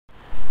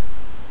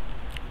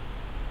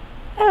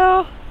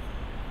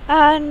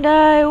and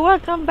I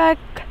welcome back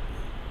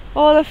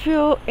all of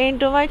you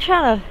into my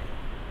channel.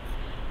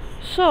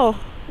 So,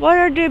 what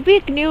are the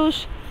big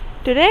news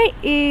today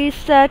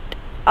is that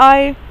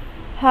I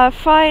have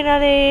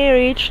finally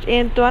reached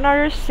into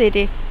another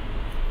city,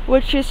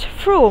 which is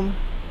Frome.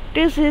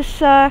 This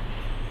is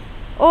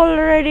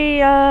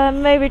already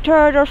maybe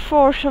third or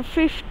fourth or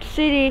fifth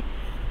city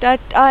that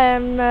I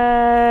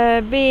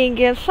am being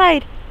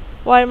inside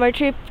while my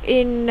trip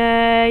in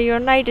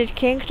United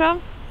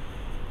Kingdom,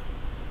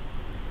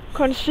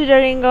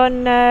 considering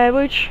on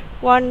which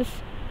ones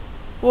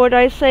would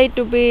I say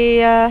to be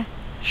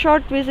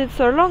short visits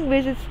or long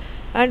visits,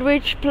 and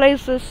which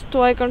places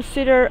do I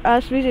consider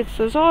as visits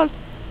as all,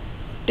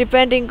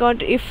 depending on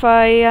if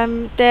I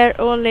am there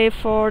only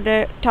for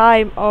the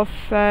time of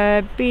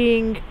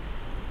being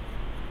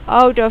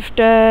out of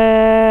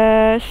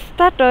the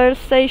Statoil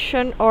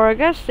station or a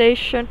gas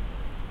station,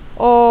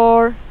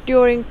 or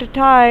during the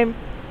time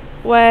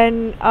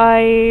when I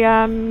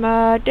am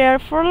there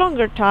for a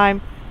longer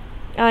time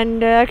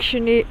and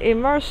actually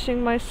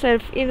immersing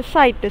myself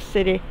inside the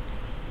city.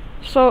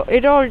 So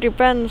it all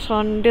depends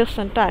on this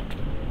and that.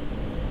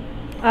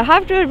 I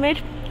have to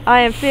admit,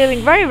 I am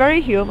feeling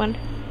very human.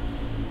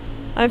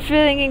 I'm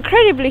feeling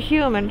incredibly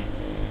human,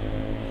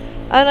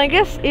 and I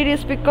guess it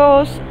is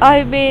because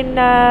I've been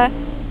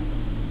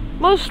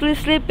mostly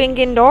sleeping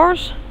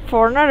indoors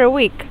for another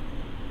week.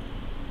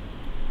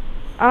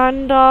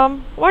 And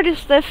what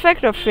is the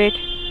effect of it?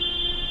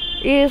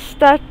 Is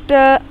that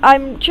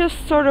I'm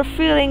just sort of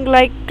feeling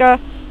like,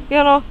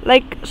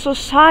 like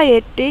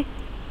society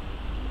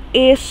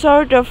is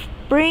sort of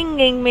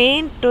bringing me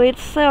into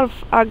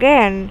itself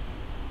again.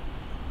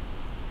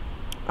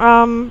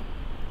 And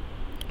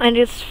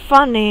it's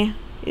funny.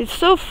 It's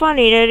so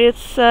funny that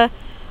it's,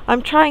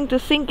 I'm trying to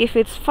think if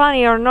it's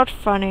funny or not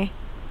funny.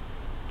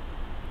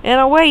 In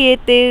a way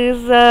it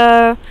is,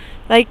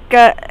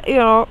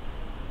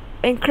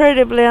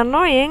 incredibly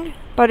annoying,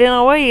 but in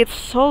a way it's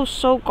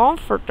so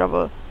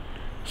comfortable.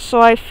 So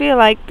I feel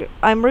like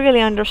I'm really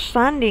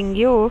understanding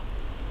you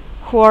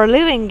who are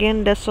living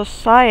in the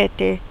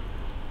society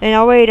in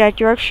a way that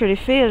you actually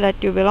feel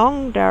that you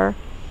belong there,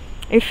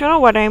 if you know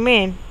what I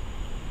mean.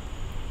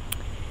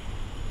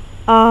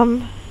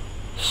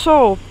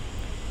 So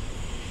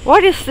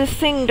what is this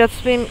thing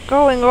that's been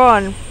going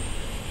on?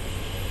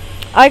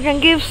 I can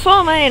give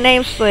so many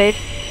names to it.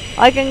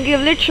 I can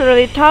give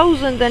literally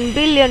thousand and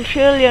billion,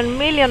 trillion,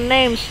 million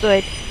names to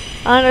it,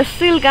 and I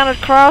still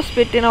cannot grasp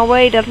it in a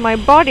way that my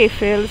body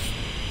feels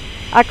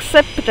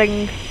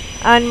accepting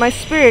and my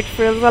spirit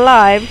feels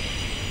alive.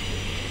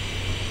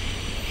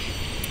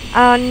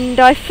 And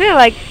I feel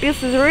like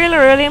this is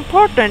really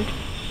important.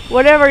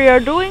 Whatever you're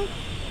doing,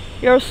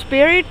 your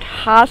spirit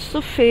has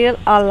to feel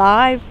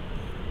alive.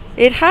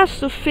 It has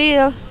to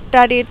feel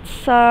that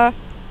it's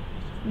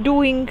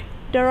doing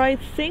the right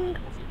thing.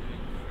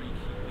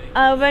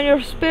 When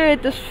your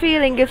spirit is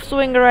feeling it's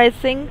doing the right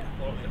thing,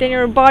 then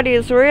your body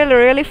is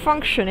really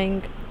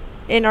functioning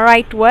in a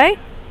right way,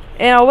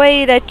 in a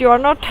way that you are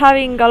not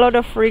having a lot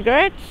of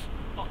regrets,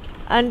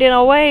 and in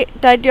a way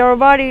that your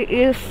body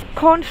is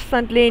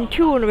constantly in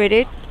tune with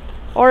it,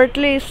 or at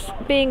least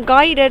being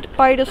guided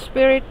by the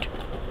spirit.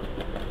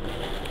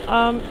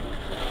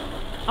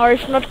 Or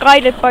if not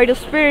guided by the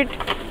spirit,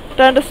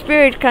 then the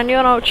spirit can,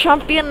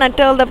 jump in and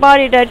tell the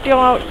body that,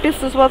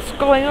 this is what's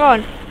going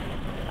on,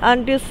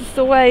 and this is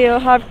the way you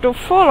have to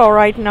follow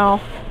right now.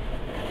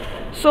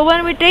 So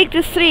when we take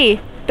the three,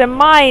 the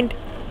mind,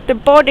 the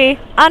body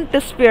and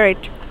the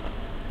spirit,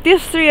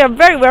 these three are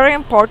very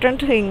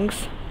important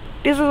things.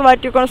 This is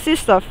what you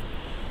consist of.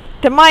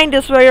 The mind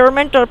is where your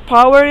mental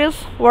power is,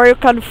 where you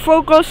can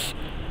focus,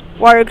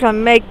 where you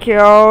can make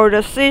your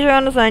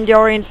decisions and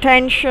your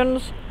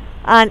intentions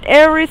and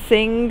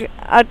everything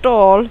at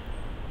all.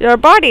 Your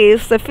body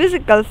is the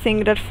physical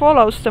thing that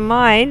follows the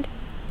mind,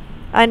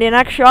 and in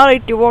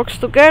actuality works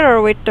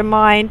together with the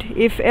mind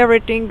if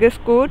everything is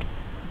good.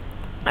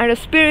 And the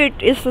spirit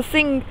is the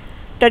thing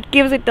that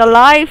gives it a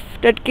life,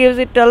 that gives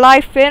it a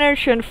life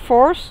energy and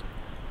force,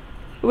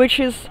 which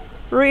is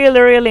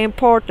really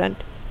important.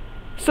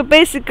 So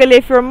basically,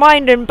 if your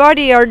mind and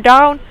body are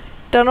down,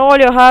 then all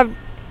you have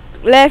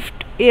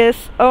left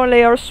is only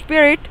your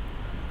spirit,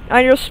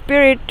 and your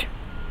spirit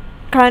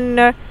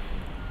can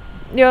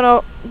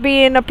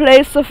be in a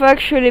place of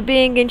actually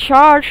being in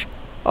charge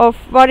of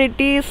what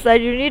it is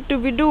that you need to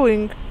be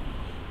doing,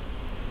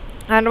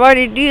 and what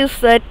it is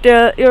that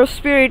your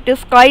spirit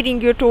is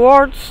guiding you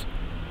towards,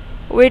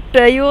 with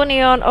the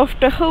union of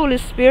the Holy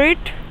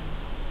Spirit,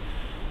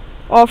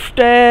 of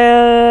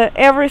the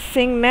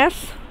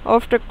everythingness,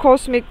 of the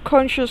cosmic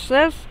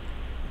consciousness,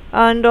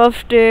 and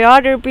of the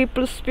other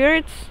people's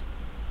spirits.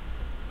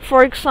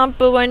 For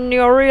example, when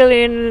you're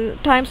really in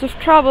times of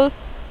trouble,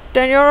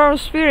 then your own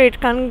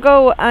spirit can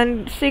go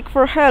and seek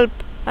for help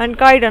and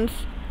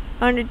guidance,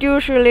 and it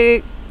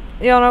usually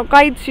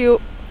guides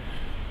you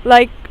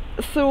like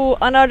through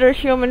another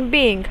human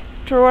being,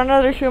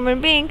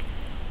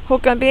 who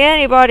can be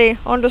anybody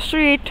on the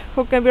street,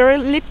 who can be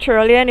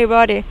literally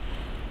anybody.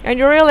 And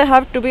you really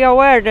have to be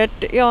aware that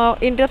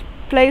in that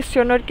place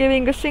you're not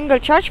giving a single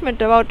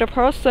judgment about the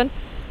person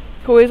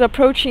who is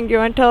approaching you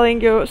and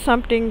telling you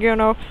something,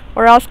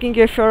 or asking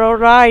you if you're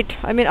alright.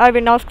 I mean, I've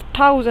been asked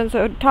thousands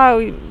of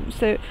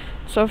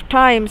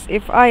times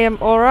if I am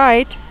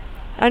alright,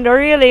 and I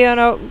really,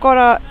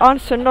 gotta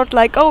answer not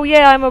like, oh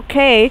yeah, I'm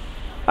okay.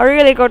 I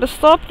really gotta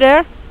stop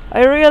there. I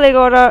really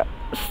gotta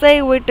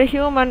stay with the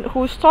human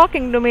who's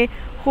talking to me,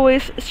 who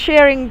is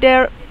sharing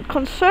their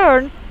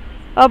concern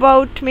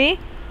about me,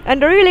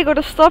 and I really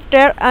gotta stop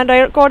there, and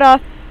I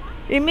gotta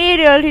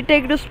immediately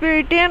take the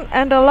spirit in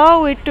and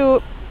allow it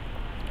to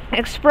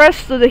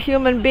express to the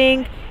human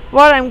being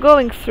what I'm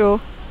going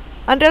through.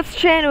 And that's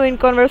genuine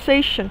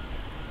conversation.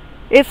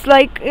 It's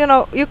like,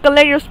 you can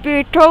let your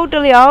spirit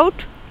totally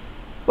out,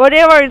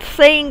 whatever it's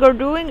saying or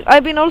doing.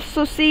 I've been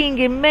also seeing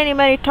it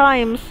many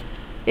times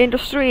in the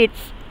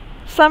streets.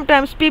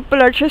 Sometimes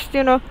people are just,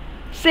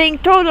 saying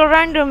total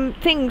random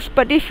things,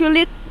 but if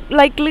you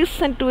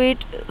listen to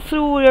it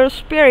through your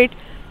spirit,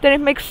 then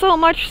it makes so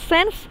much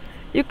sense.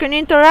 You can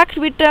interact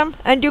with them,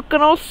 and you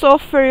can also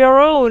offer your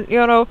own,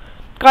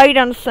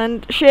 guidance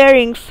and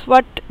sharings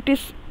what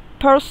this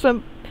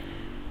person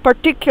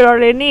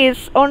particularly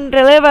needs on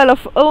the level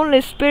of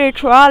only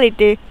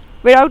spirituality,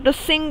 without a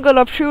single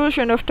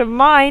obtrusion of the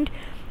mind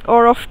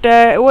or of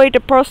the way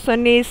the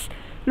person is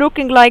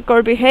looking like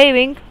or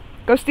behaving,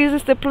 because this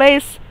is the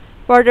place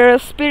where there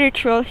is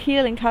spiritual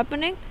healing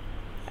happening,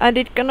 and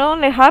it can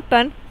only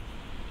happen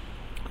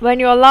when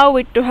you allow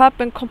it to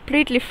happen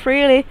completely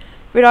freely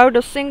without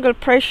a single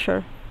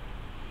pressure.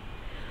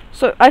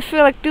 So I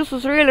feel like this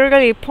is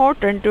really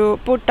important to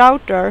put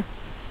out there,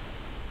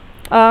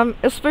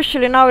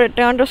 especially now that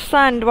they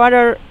understand what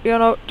are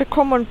the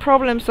common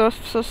problems of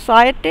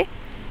society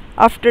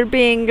after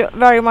being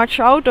very much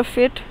out of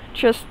it,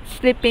 just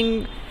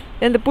sleeping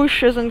in the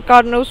bushes and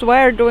God knows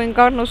where, doing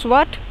God knows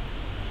what.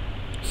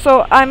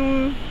 So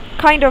I'm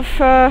kind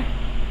of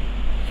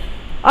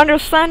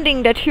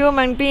understanding that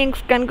human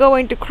beings can go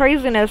into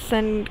craziness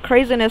and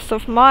craziness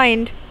of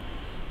mind,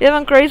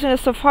 even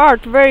craziness of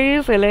heart, very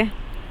easily.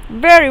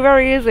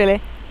 Very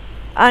easily.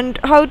 And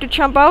how to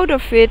jump out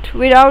of it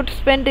without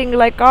spending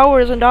like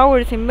hours and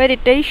hours in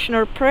meditation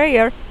or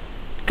prayer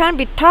can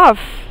be tough.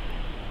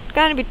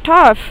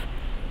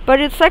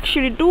 But it's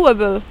actually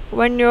doable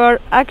when you're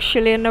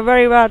actually in a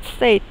very bad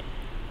state.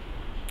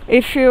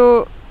 If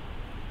you...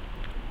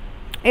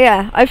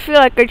 Yeah, I feel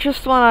like I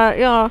just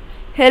wanna,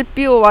 help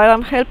you while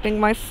I'm helping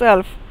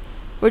myself,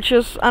 which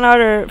is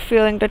another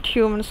feeling that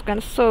humans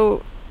can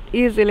so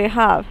easily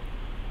have.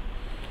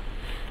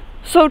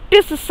 So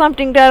this is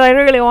something that I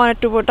really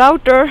wanted to put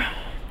out there,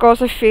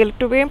 because I feel it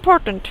to be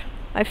important.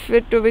 I feel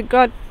it to be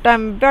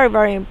goddamn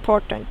very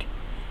important.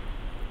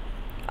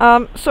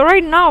 So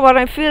right now what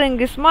I'm feeling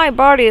is my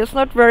body is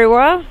not very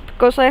well,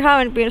 because I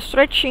haven't been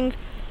stretching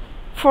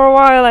for a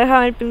while, I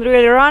haven't been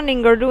really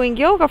running or doing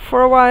yoga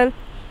for a while,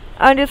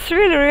 and it's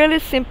really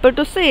simple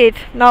to see it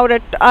now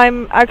that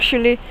I'm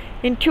actually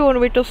in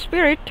tune with the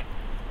spirit,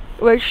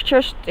 which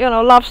just,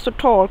 loves to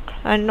talk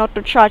and not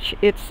to judge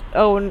its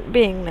own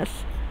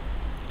beingness.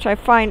 Which I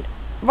find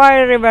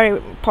very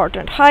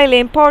important, highly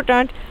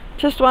important.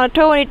 Just want to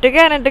tone it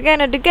again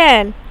and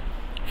again.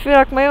 I feel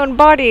like my own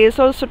body is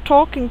also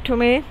talking to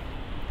me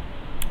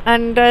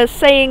and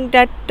saying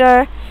that,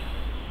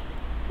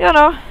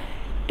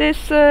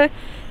 this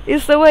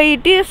is the way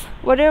it is,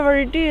 whatever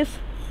it is,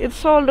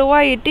 it's all the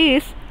way it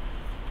is.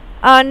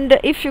 And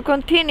if you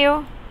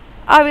continue,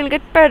 I will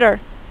get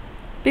better,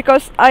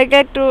 because I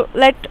get to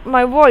let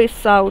my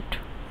voice out,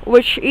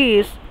 which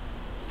is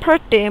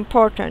pretty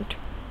important.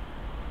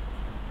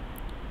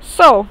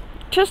 So,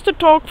 just to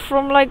talk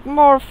from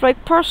more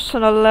of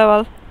personal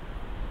level,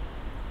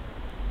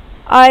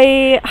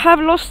 I have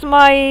lost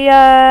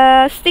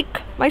my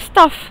stick, my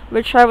stuff,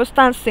 which I was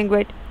dancing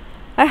with.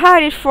 I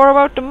had it for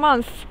about a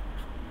month,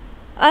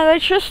 and I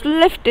just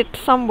left it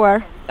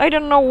somewhere. I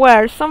don't know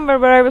where, somewhere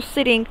where I was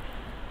sitting.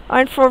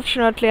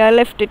 Unfortunately, I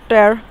left it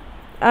there,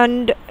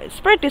 and it's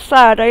pretty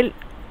sad. I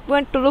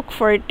went to look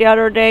for it the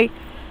other day,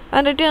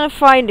 and I didn't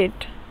find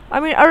it.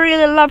 I mean, I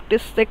really love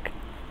this stick.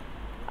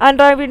 And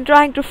I've been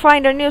trying to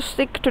find a new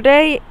stick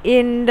today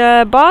in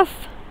the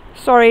Bath.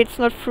 Sorry, it's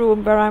not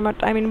Frome where I'm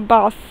at, I'm in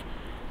Bath.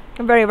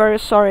 I'm very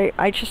sorry,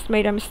 I just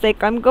made a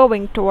mistake. I'm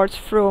going towards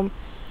Frome.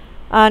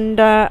 And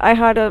I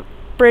had a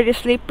pretty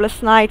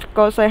sleepless night,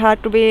 because I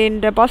had to be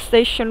in the bus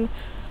station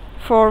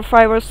for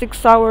 5 or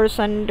 6 hours,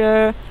 and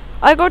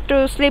I got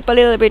to sleep a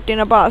little bit in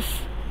a bus.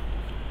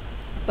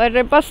 But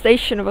the bus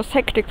station was a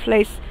hectic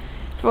place.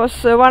 It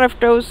was one of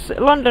those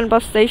London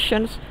bus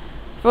stations.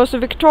 It was a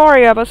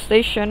Victoria bus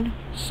station.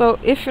 So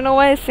if you know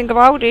anything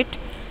about it,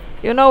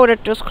 you know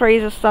that there's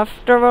crazy stuff.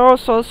 There were all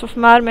sorts of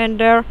madmen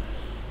there.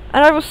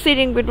 And I was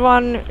sitting with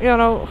one,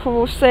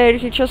 who said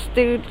he just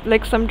did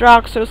some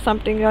drugs or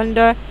something,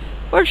 and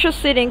we're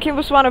just sitting. He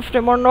was one of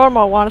the more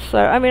normal ones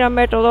there. I mean, I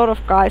met a lot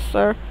of guys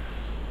there.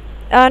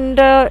 And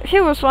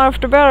he was one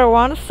of the better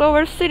ones, so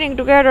we're sitting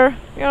together.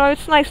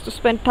 It's nice to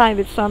spend time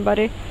with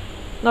somebody,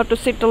 not to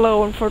sit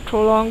alone for too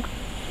long.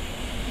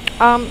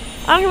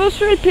 And he was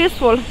really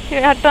peaceful. He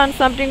had done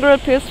something real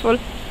peaceful.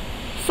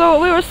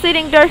 So we were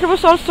sitting there. He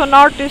was also an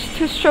artist.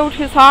 He showed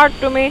his art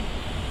to me,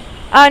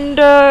 and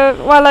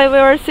while we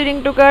were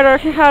sitting together,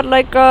 he had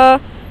like a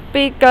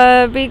big,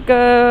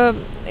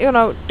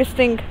 this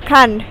thing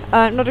can,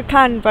 not a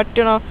can, but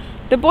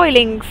the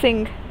boiling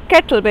thing,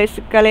 kettle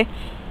basically,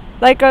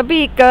 like a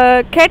big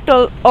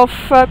kettle of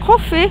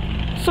coffee.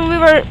 So we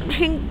were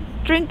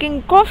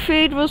drinking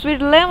coffee. It was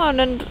with lemon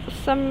and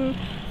some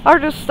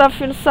other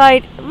stuff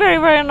inside. Very,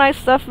 very nice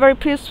stuff. Very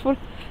peaceful.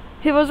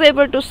 He was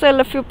able to sell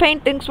a few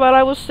paintings while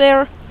I was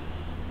there,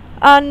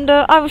 and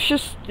I was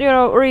just,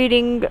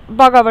 reading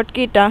Bhagavad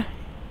Gita.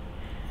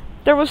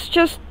 There was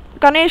just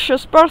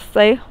Ganesha's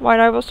birthday while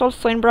I was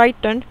also in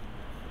Brighton,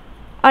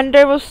 and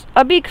there was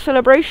a big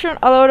celebration.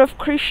 A lot of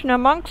Krishna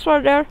monks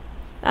were there,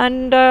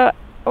 and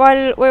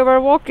while we were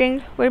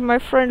walking with my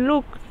friend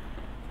Luke,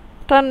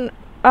 then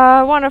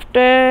one of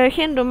the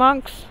Hindu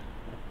monks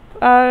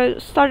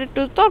started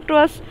to talk to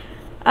us,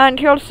 and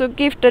he also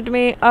gifted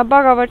me a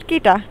Bhagavad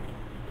Gita,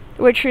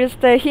 which is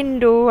the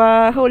Hindu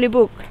holy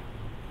book,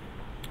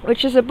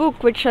 which is a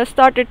book which I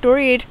started to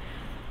read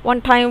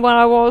one time when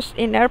I was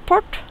in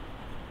airport,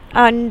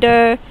 and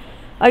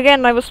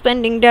again I was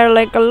spending there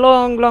like a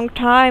long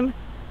time.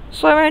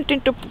 So I went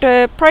into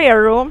the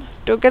prayer room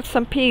to get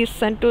some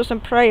peace and do some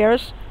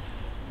prayers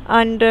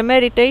and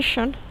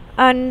meditation,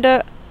 and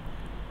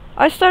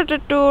I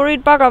started to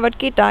read Bhagavad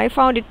Gita. I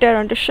found it there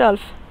on the shelf,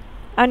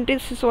 and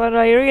this is where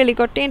I really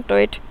got into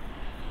it.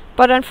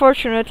 But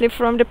unfortunately,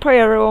 from the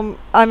prayer room,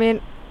 I mean,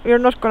 you're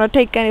not gonna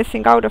take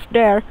anything out of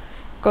there,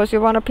 because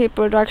you want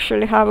people to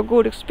actually have a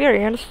good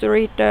experience, to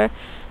read the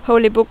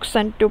holy books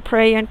and to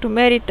pray and to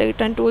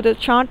meditate and do the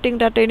chanting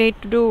that they need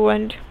to do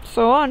and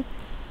so on.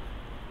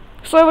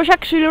 So I was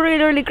actually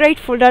really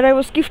grateful that I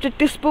was gifted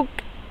this book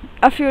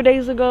a few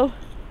days ago,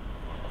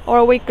 or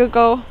a week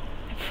ago,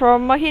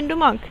 from a Hindu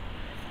monk.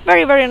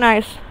 Very, very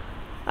nice.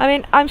 I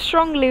mean, I'm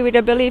strongly with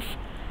the belief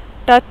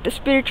that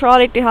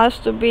spirituality has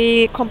to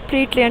be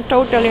completely and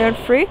totally and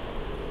free.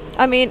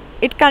 I mean,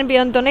 it can be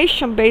on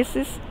donation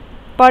basis,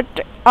 but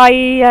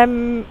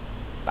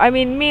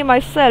me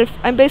myself,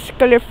 I'm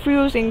basically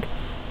refusing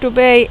to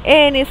pay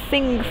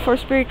anything for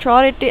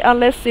spirituality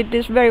unless it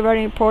is very,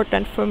 very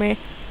important for me.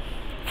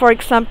 For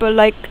example,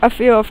 like a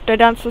few of the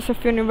Dances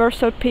of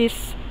Universal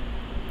Peace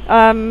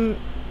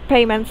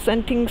payments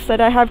and things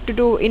that I have to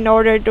do in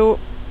order to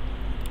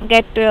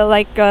get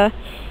the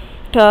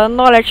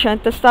knowledge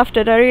and the stuff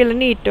that I really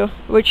need to,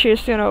 which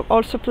is,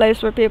 also a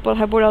place where people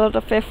have put a lot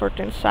of effort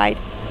inside.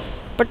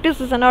 But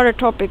this is another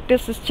topic.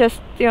 This is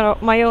just,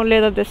 my own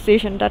little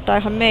decision that I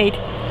have made,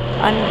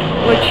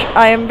 and which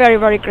I am very,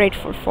 very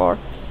grateful for.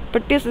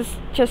 But this is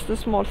just a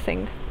small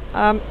thing.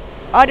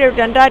 Other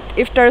than that,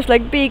 if there's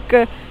like big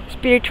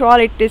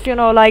spiritualities,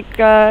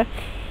 like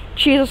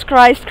Jesus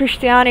Christ,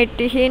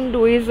 Christianity,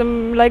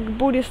 Hinduism, like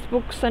Buddhist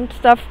books and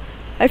stuff,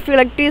 I feel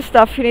like this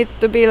stuff you need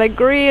to be like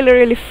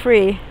really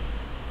free.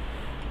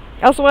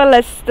 As well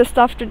as the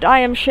stuff that I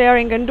am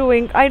sharing and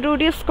doing. I do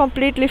this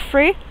completely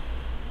free,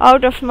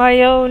 out of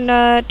my own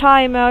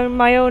time,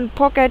 my own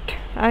pocket,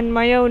 and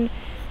my own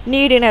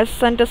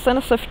neediness and a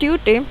sense of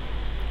duty,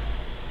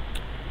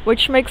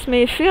 which makes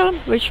me feel,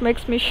 which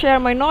makes me share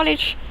my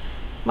knowledge,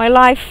 my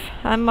life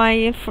and my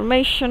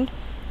information,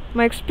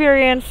 my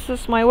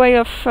experiences, my way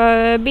of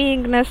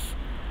beingness,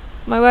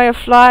 my way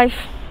of life,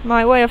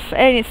 my way of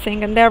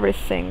anything and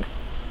everything.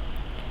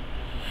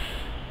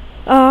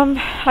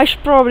 I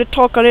should probably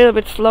talk a little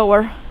bit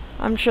slower.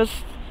 I'm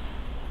just,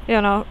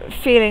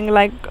 feeling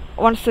like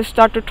once I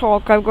start to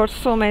talk, I've got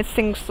so many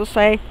things to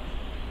say.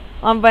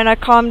 When I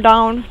calm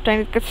down,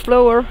 then it gets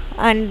slower,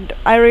 and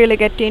I really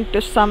get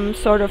into some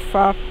sort of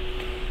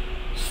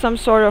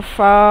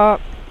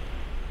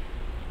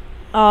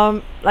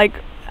like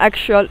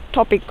actual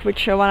topic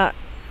which I wanna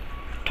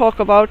talk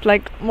about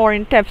like more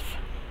in depth.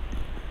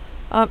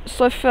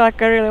 So I feel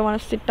like I really wanna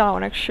sit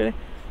down actually,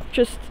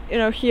 just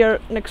here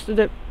next to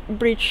the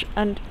bridge,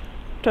 and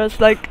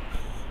there's like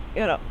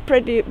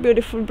pretty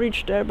beautiful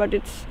bridge there, but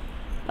it's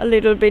a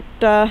little bit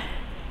dark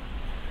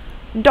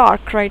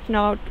right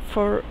now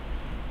for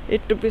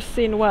it to be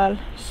seen well.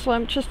 So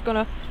I'm just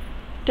gonna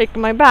take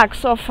my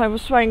bags off. I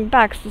was wearing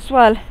bags as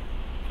well,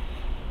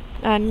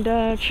 and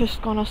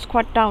just gonna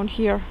squat down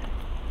here.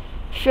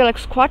 Feel like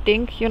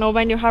squatting,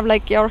 when you have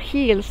like your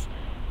heels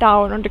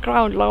down on the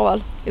ground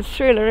level. It's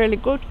really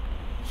good.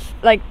 It's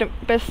like the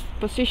best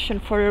position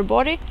for your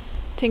body.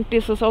 I think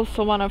this is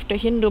also one of the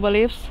Hindu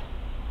beliefs.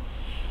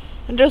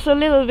 And there's a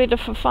little bit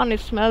of a funny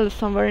smell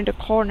somewhere in the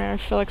corner. I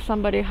feel like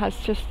somebody has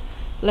just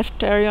left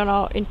their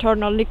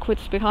internal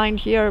liquids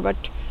behind here, but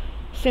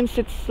since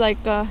it's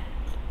like a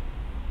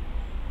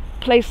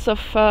place of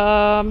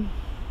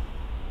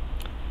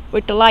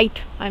with the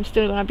light, I'm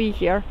still gonna be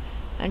here,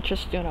 and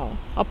just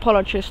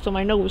apologize to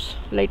my nose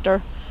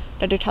later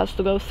that it has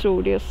to go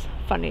through these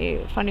funny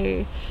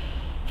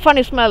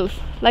smells,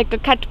 like a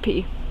cat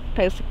pee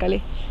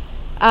basically.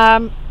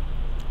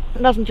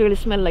 It doesn't really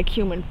smell like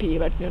human pee,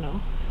 but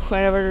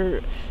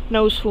whoever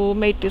knows who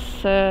made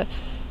this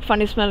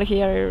funny smell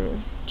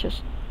here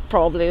just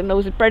probably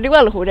knows it pretty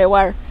well who they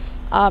were.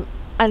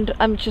 and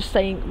I'm just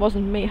saying, it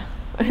wasn't me.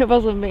 It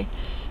wasn't me.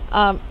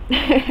 Um,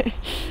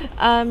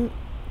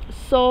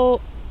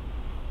 so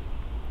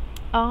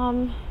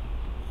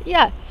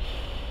yeah.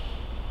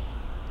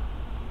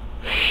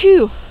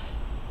 Phew.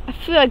 I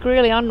feel like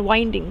really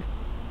unwinding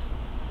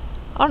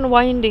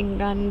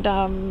and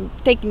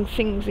taking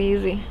things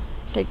easy,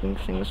 taking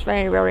things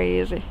very,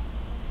 very easy,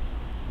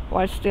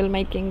 while still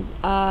making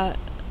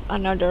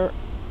another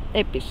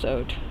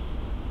episode.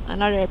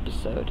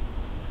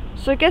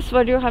 So I guess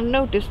what you have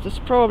noticed is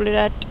probably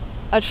that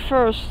at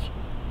first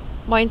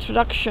my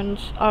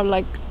introductions are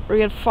like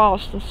real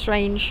fast and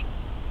strange.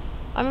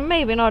 I mean,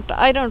 maybe not,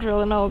 I don't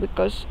really know,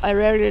 because I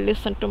rarely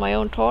listen to my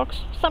own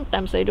talks.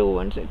 Sometimes I do,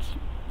 and it's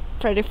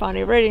pretty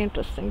funny, very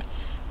interesting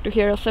to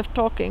hear yourself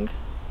talking.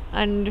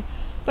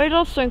 But it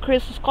also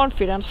increases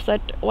confidence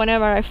that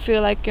whenever I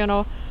feel like,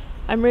 I'm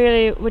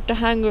really with the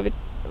hang of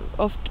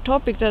the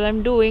topic that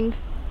I'm doing,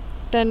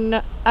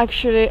 then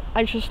actually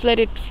I just let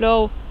it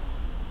flow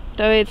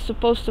the way it's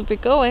supposed to be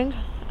going.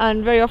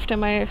 And very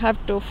often I have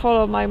to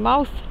follow my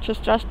mouth,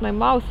 just trust my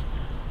mouth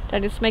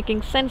that it's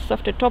making sense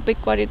of the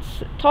topic what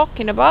it's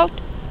talking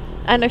about.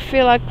 And I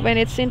feel like when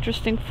it's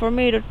interesting for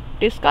me to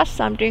discuss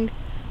something,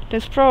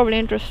 it's probably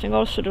interesting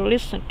also to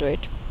listen to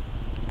it.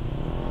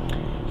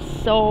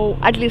 So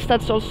at least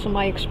that's also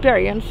my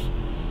experience.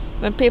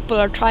 When people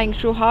are trying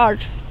too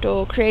hard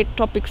to create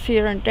topics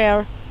here and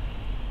there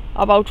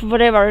about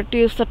whatever it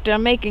is that they're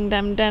making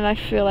them, then I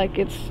feel like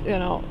it's,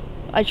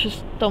 I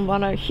just don't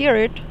want to hear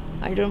it.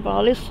 I don't want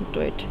to listen to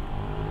it.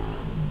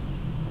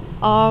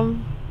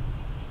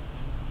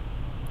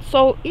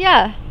 So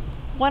yeah,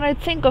 when I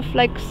think of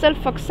like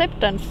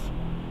self-acceptance,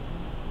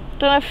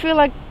 then I feel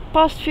like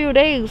past few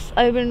days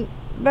I've been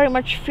very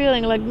much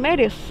feeling like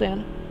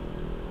medicine,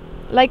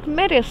 like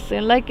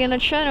in a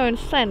genuine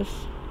sense.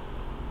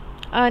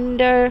 And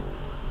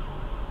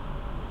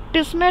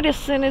this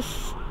medicine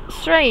is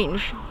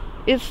strange.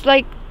 It's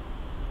like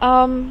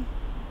I'm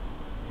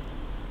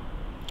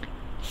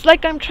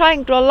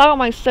trying to allow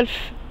myself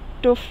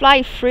to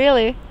fly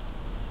freely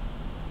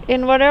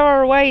in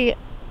whatever way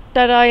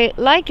that I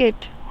like it.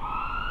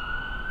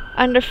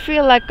 And I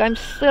feel like I'm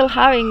still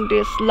having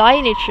these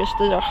lineages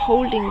that are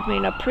holding me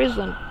in a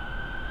prison.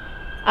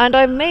 And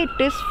I've made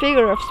this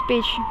figure of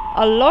speech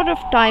a lot of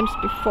times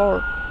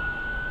before.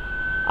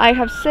 I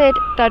have said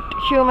that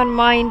human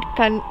mind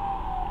can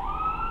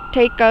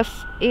take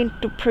us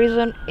into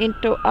prison,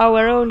 into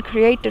our own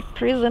created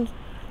prison,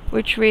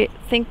 which we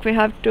think we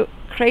have to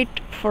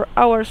create for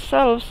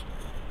ourselves.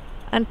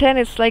 And then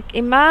it's like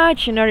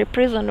imaginary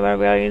prison where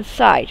we are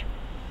inside.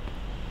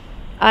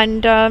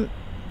 And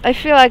I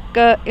feel like,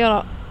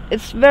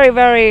 it's very,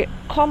 very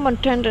common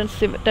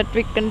tendency that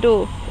we can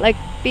do, like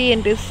be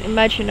in this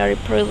imaginary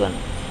prison.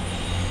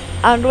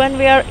 And when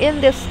we are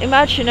in this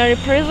imaginary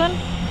prison,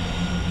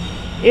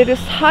 it is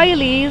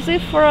highly easy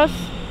for us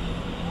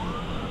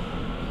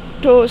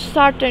to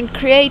start and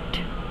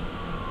create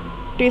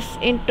this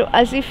into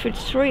as if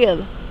it's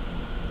real.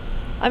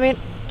 I mean,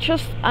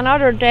 just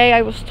another day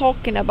I was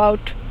talking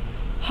about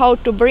how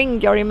to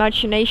bring your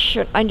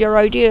imagination and your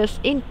ideas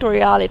into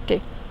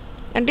reality.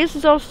 And this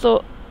is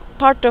also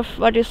part of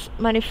what is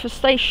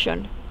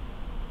manifestation.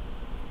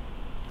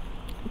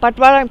 But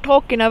what I'm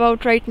talking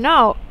about right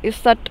now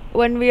is that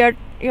when we are,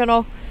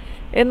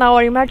 in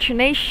our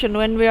imagination,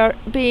 when we are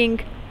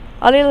being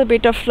a little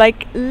bit of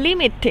like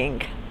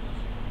limiting,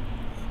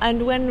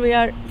 and when we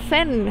are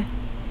then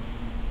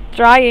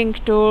trying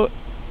to,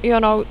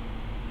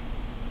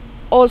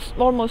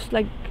 almost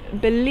like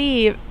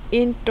believe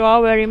into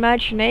our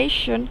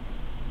imagination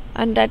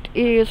and that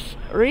is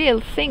real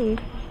thing,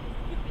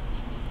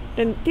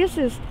 then this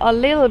is a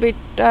little bit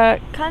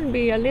can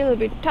be a little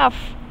bit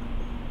tough,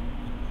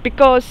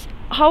 because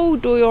how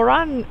do you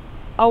run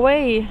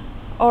away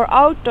or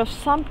out of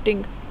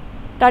something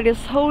that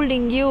is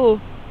holding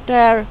you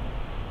there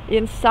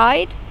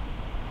inside,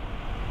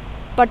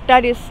 but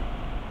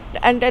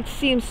that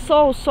seems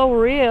so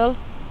real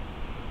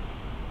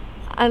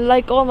and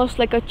like almost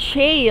like a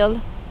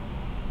jail?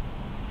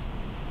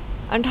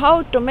 And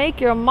how to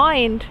make your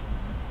mind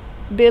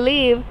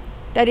believe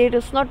that it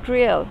is not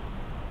real,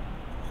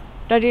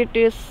 that it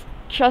is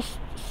just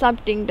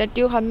something that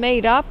you have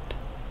made up,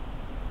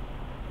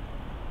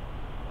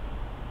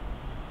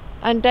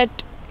 and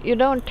that you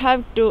don't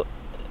have to,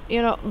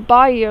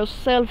 buy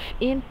yourself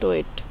into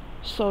it,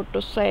 so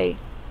to say.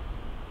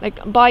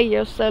 Like buy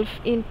yourself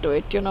into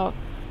it,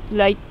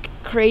 like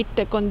create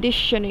the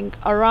conditioning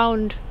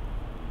around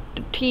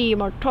the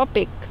theme or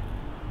topic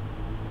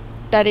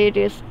that it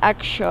is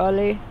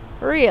actually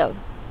real.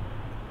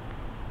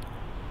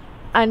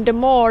 And the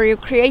more you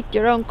create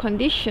your own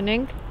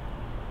conditioning,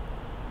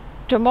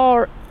 the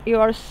more you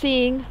are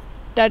seeing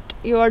that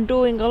you are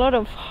doing a lot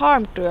of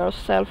harm to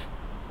yourself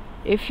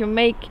if you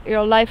make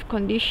your life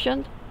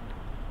conditioned.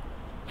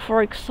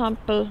 For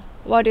example,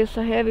 what is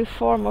a heavy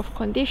form of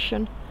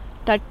condition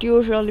that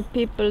usually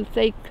people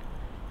take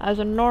as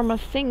a normal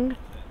thing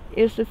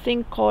is the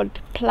thing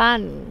called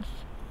plans.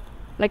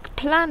 Like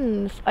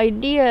plans,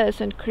 ideas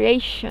and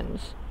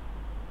creations.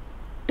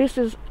 this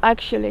is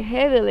actually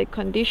heavily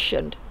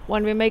conditioned.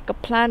 When we make a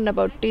plan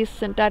about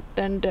this and that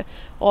and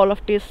all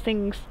of these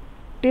things,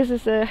 this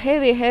is a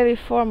heavy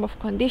form of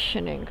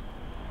conditioning.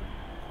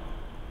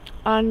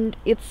 And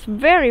it's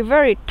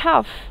very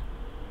tough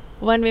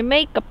when we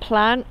make a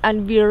plan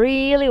and we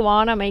really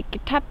wanna make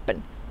it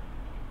happen.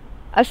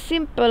 As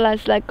simple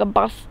as like a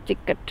bus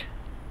ticket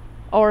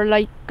or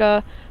like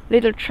a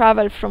little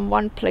travel from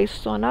one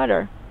place to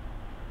another.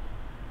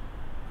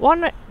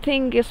 One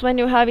thing is when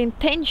you have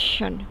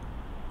intention,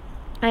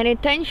 and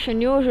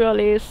intention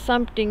usually is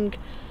something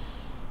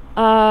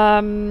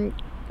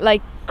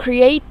like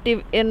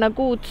creative in a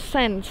good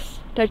sense,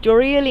 that you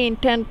really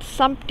intend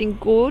something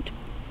good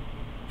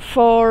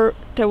for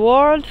the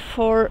world,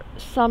 for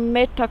some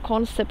meta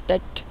concept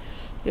that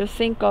you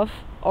think of,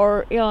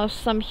 or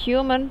some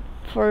human,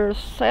 for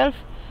yourself.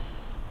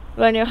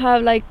 When you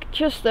have like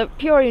just a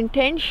pure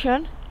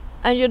intention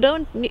and you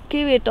don't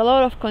give it a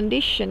lot of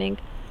conditioning,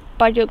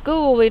 but you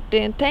go with the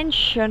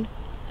intention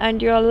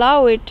and you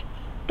allow it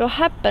to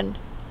happen.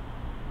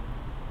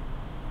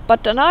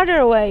 But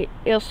another way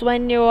is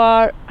when you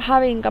are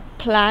having a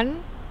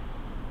plan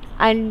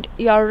and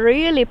you are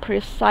really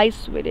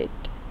precise with it,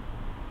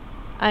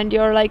 and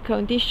you're like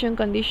condition,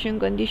 and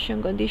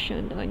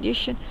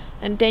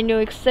then you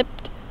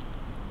expect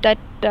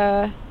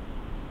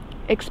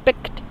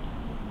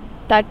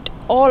that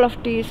all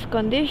of these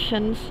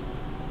conditions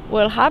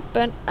will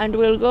happen and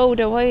will go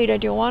the way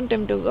that you want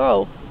them to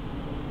go.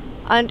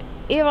 And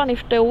even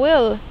if they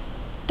will,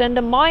 then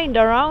the mind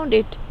around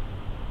it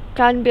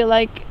can be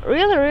like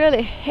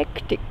really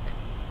hectic,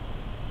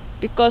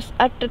 because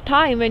at the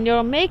time when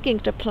you're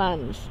making the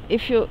plans,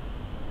 if you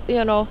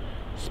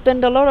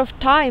spend a lot of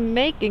time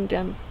making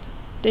them,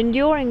 then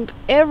during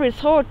every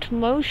thought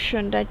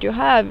motion that you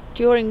have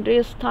during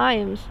these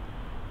times,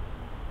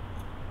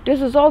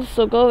 this is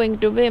also going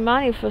to be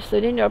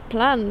manifested in your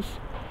plans.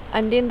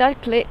 And in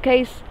that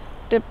case,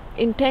 the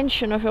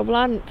intention of your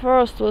plan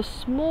first was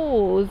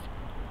smooth,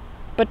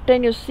 but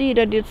then you see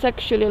that it's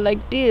actually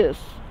like this,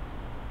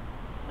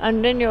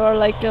 and then you are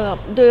like,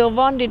 do you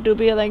want it to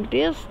be like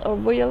this, or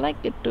would you like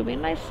it to be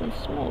nice and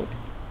smooth?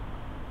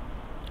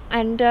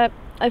 And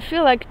I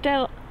feel like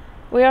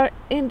we are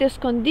in these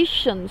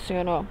conditions,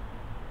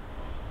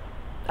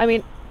 I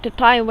mean, the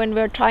time when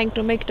we're trying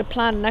to make the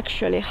plan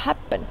actually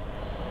happen.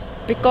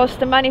 Because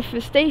the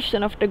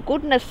manifestation of the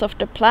goodness of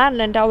the plan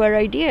and our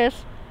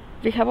ideas,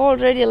 we have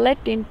already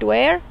let into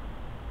air,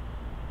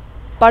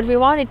 but we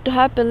want it to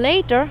happen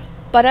later.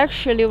 But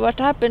actually what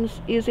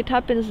happens is it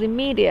happens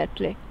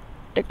immediately.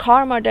 The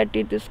karma that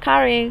it is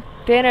carrying,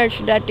 the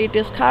energy that it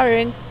is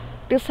carrying,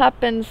 this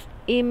happens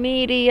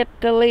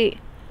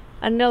immediately.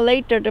 And then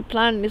later the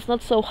plan is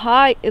not so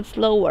high, it's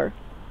lower.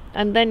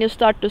 And then you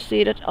start to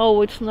see that,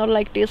 oh, it's not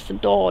like this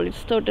at all,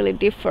 it's totally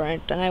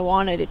different, and I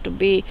wanted it to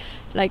be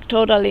like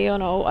totally,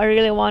 I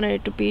really wanted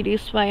it to be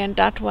this way and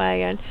that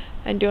way,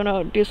 and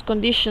these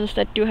conditions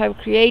that you have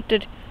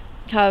created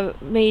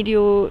have made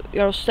you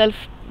yourself,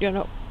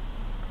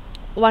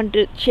 want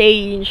to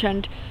change,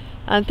 and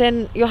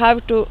then you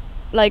have to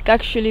like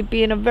actually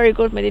be in a very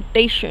good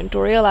meditation to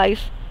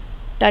realize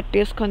that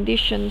these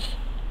conditions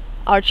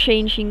are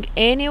changing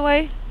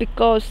anyway,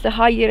 because the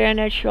higher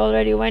energy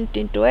already went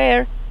into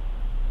air,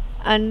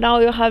 and now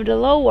you have the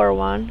lower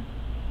one,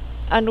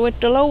 and with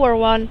the lower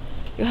one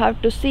you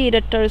have to see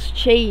that there's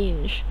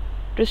change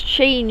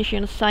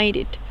inside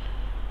it,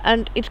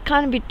 and it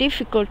can be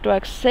difficult to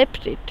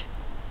accept it.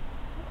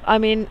 I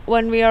mean,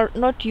 when we are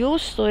not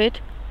used to it,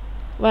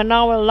 when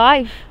our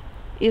life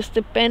is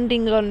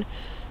depending on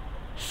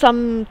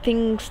some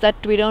things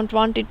that we don't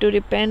want it to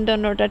depend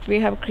on, or that we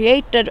have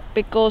created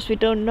because we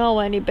don't know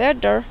any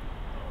better,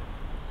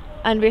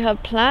 and we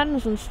have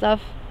plans and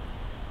stuff,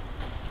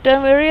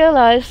 then we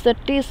realize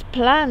that these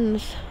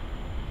plans,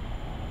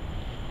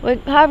 we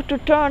have to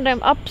turn them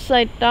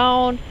upside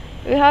down.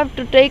 We have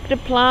to take the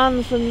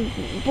plans and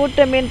put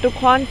them into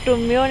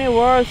quantum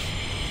universe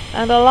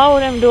and allow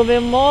them to be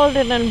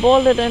molded and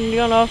molded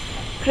and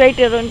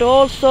created into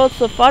all sorts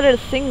of other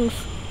things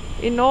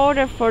in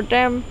order for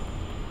them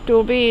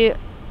to be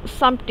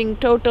something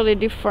totally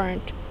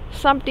different,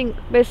 something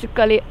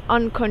basically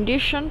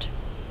unconditioned,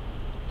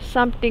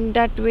 something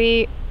that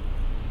we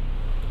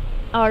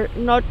are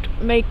not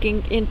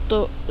making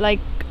into like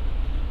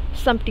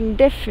something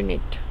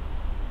definite.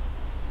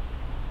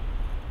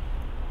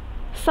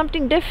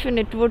 Something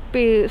definite would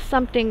be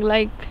something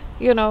like,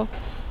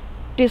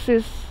 this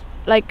is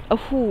like a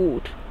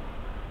hood,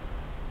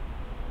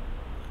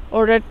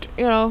 or that,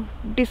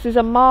 this is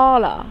a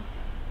mala,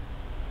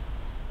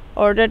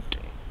 or that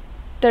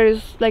there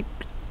is like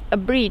a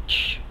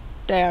breach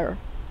there.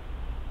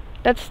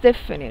 That's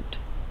definite.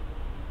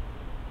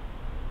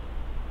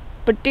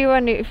 But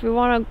even if we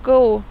want to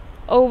go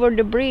over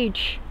the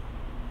breach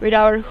with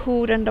our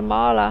hood and the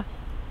mala,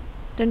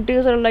 then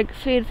these are like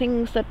three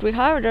things that we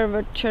have there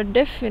which are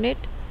definite,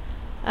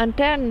 and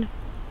then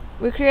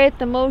we create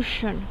the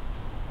motion.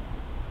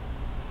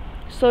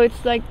 So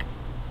it's like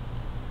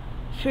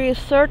three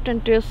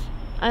certainties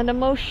and a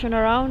motion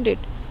around it,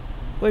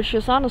 which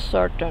is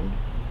uncertain.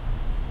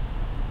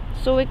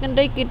 So we can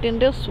take it in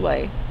this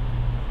way,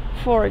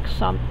 for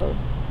example.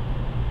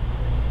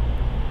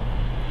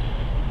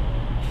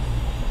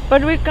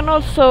 But we can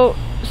also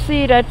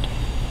see that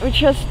we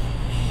just,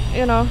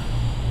 you know,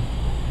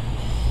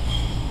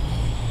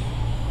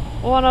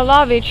 want to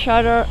love each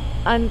other,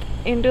 and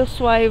in this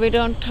way we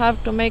don't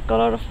have to make a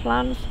lot of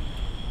plans,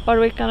 but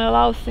we can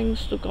allow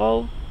things to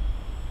go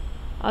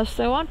as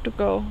they want to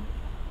go.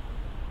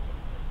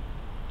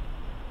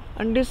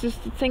 And this is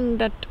the thing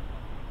that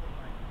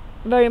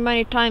very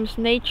many times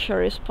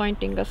nature is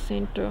pointing us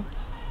into.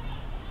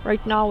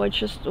 Right now I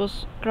just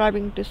was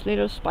grabbing this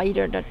little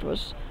spider that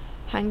was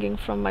hanging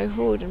from my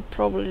hood and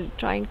probably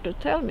trying to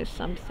tell me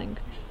something,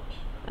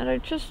 and I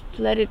just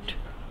let it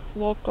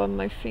walk on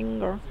my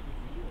finger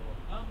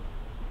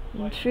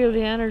and feel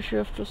the energy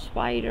of the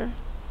spider.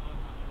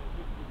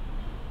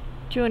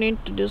 Tune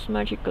into these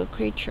magical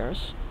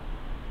creatures,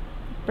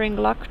 bring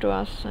luck to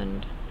us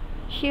and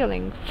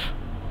healing.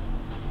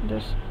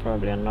 There's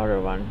probably another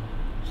one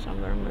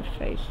somewhere in my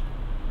face.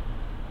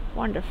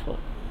 Wonderful.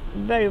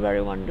 Very,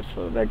 very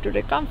wonderful. Where do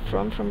they come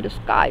from? From the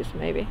skies,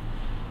 maybe.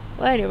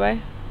 Well,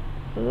 anyway,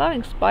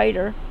 loving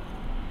spider.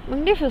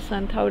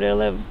 Magnificent how they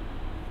live.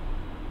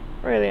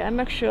 Really, I'm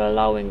actually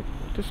allowing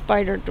the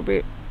spider to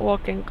be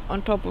walking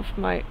on top of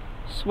my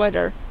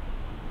sweater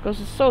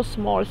because it's so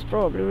small, it's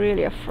probably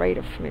really afraid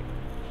of me.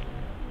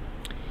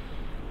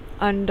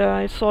 And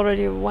it's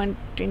already went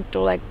into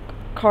like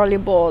curly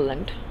ball,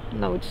 and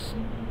now it's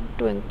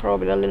doing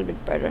probably a little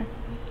bit better.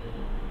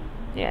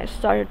 Yeah, it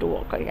started to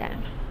walk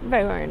again.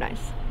 Very, very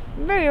nice.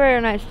 Very, very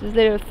nice, these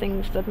little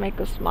things that make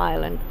us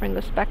smile and bring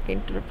us back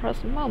into the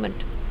present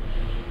moment.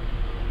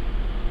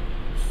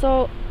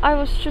 So I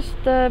was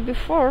just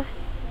before,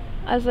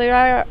 as I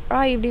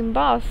arrived in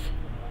Bath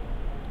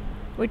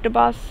with the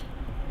bus,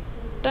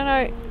 then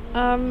I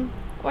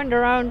went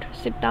around,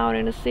 sit down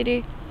in the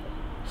city,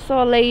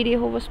 saw a lady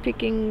who was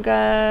picking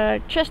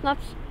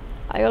chestnuts.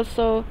 I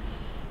also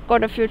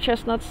got a few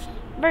chestnuts,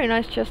 very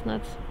nice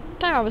chestnuts.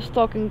 Then I was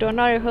talking to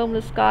another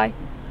homeless guy.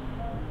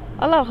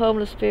 I love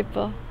homeless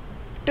people.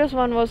 This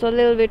one was a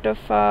little bit of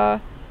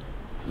a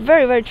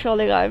very, very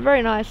jolly guy,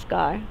 very nice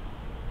guy.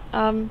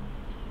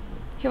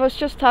 He was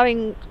just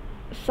having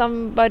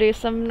some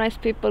nice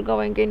people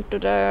going into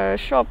the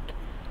shop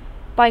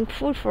buying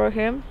food for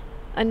him,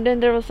 and then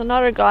there was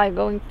another guy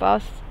going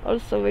past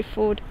also with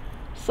food.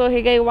 So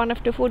he gave one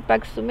of the food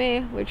bags to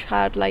me, which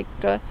had like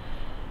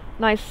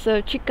nice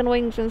chicken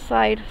wings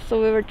inside.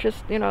 So we were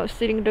just, you know,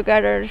 sitting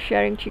together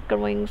sharing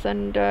chicken wings,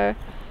 and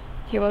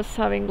he was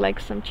having like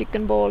some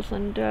chicken balls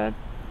and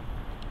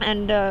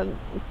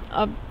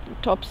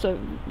tops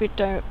with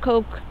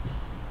Coke.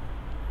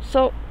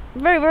 So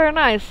very, very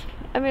nice.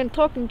 I mean,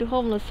 talking to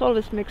homeless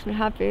always makes me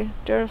happy.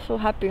 They're so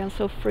happy and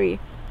so free.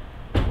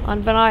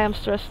 And when I am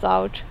stressed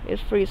out, it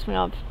frees me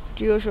up.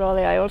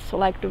 Usually I also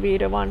like to be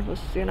the one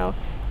who's, you know,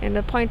 in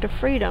the point of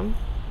freedom,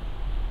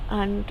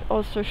 and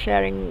also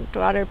sharing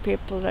to other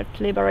people that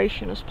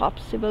liberation is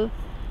possible,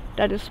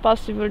 that it's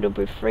possible to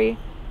be free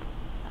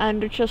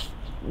and to just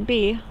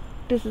be.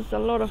 This is a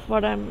lot of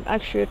what I'm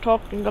actually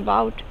talking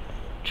about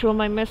through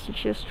my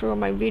messages, through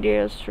my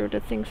videos, through the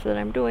things that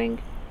I'm doing,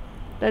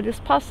 that it's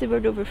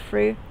possible to be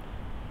free,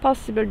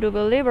 possible to be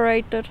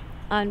liberated,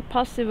 and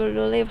possible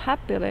to live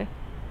happily.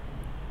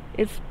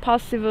 It's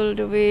possible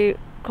to be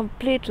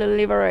completely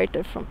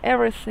liberated from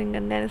everything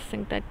and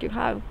anything that you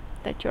have,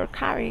 that you're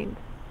carrying.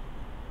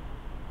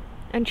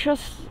 And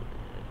just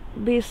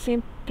be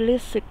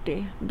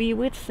simplicity, be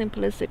with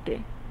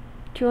simplicity.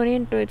 Tune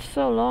into it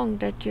so long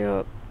that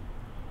you,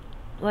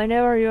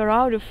 whenever you're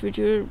out of it,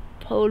 your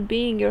whole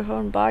being, your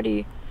whole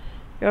body,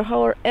 your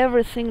whole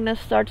everythingness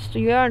starts to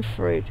yearn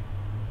for it.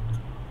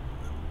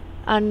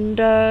 And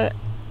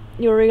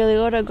you really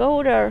gotta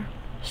go there.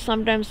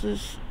 Sometimes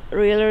it's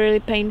really, really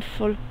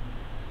painful,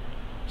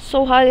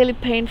 so highly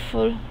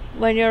painful,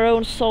 when your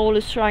own soul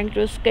is trying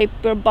to escape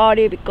your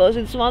body because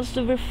it wants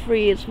to be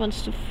free, it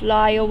wants to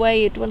fly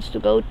away, it wants to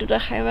go to the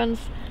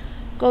heavens,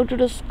 go to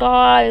the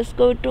skies,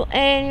 go to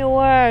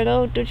anywhere,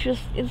 go to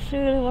just, it's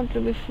really want to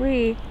be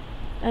free.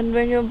 And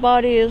when your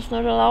body is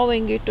not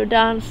allowing you to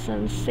dance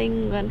and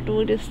sing and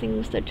do these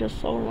things that your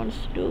soul wants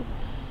to do,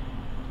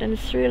 then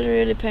it's really,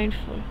 really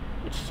painful.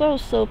 It's so,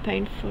 so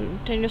painful.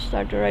 Then you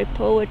start to write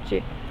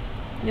poetry,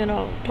 you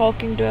know,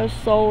 talking to your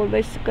soul,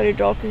 basically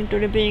talking to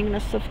the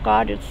beingness of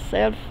God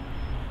itself,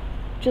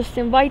 just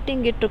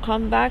inviting it to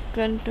come back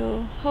and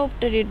to hope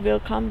that it will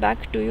come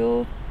back to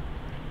you,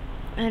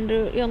 and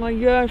you know,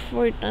 yearn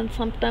for it. And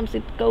sometimes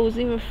it goes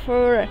even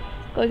further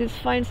because it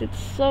finds it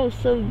so,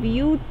 so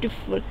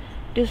beautiful,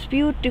 this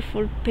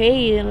beautiful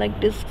pain,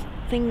 like this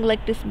thing,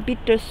 like this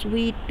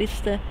bittersweet,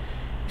 it's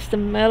the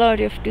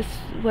melody of this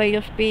way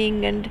of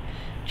being, and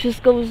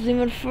just goes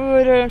even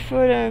further and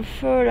further and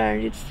further,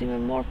 and it's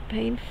even more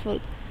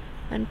painful.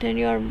 And then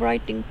you are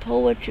writing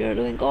poetry, you're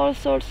doing all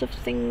sorts of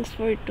things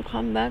for it to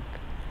come back.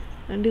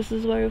 And this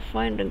is where you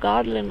find the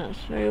godliness,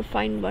 where you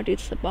find what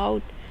it's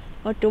about,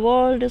 what the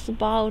world is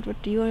about,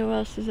 what the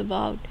universe is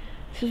about.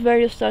 This is where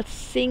you start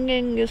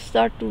singing, you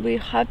start to be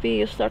happy,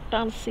 you start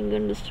dancing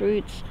in the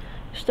streets,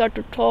 You start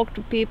to talk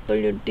to people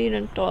you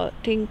didn't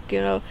think,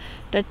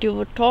 that you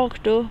would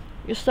talk to.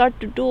 You start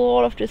to do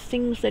all of the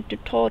things that you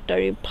thought are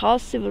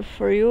impossible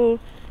for you,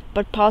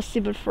 but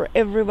possible for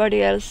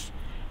everybody else.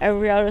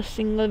 Every other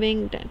single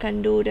being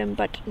can do them,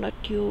 but not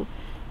you.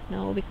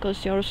 No,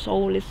 because your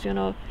soul is,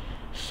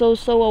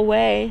 so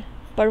away.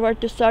 But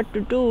what you start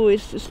to do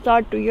is you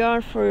start to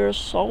yearn for your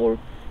soul,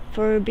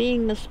 for your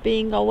beingness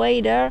being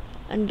away there,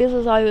 and this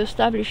is how you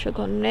establish a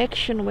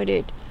connection with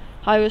it.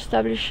 How you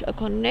establish a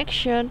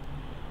connection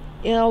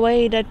in a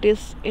way that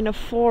is in a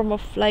form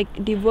of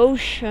like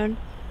devotion,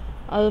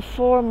 a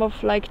form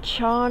of like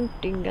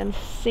chanting and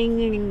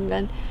singing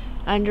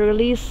and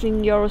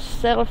releasing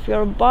yourself,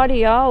 your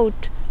body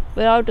out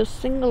without a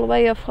single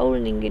way of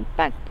holding it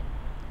back.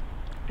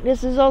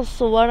 This is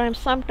also what I'm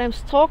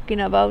sometimes talking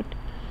about,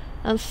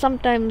 and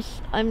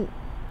sometimes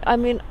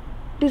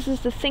this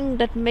is the thing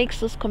that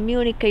makes us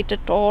communicate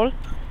at all.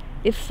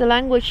 It's the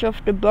language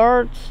of the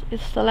birds,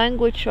 it's the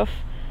language of,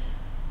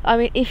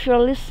 if you're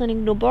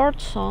listening to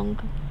bird song,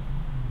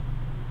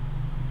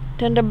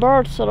 then the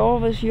birds are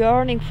always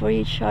yearning for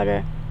each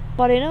other,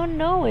 but they don't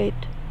know it.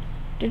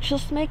 They're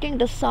just making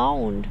the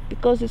sound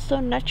because it's so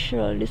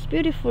natural, this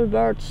beautiful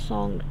bird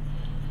song.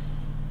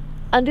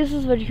 And this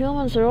is what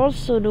humans are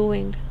also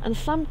doing. And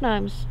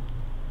sometimes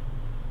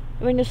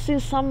when you see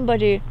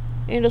somebody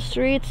in the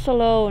streets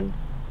alone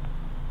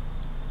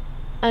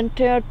and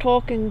they're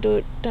talking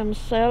to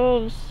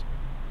themselves,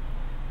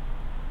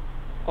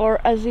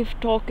 or as if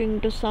talking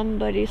to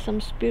somebody,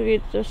 some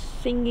spirit, they're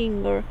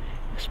singing or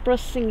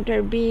expressing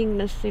their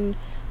beingness in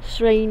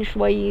strange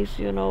ways,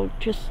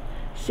 just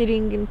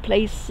sitting in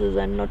places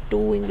and not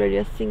doing really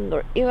a thing,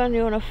 or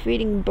even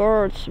feeding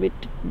birds with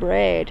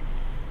bread.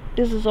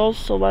 This is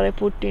also what I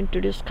put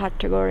into this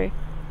category.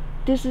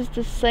 This is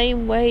the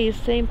same way,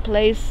 same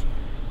place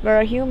where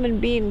a human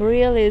being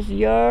really is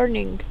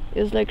yearning,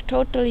 is like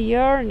totally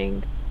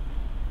yearning,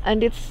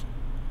 and it's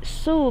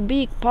so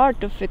big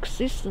part of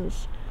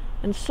existence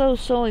and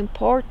so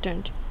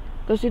important,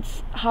 because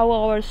it's how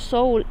our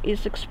soul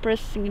is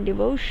expressing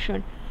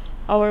devotion,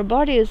 our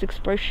body is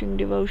expressing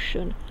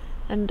devotion,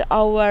 and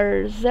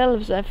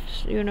ourselves as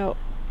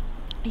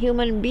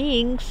human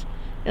beings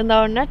in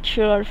our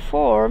natural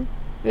form,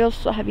 we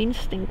also have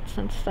instincts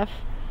and stuff.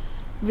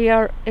 We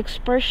are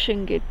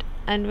expressing it,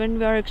 and when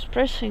we are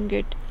expressing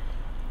it,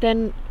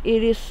 then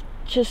it is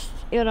just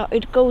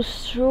it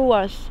goes through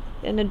us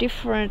in a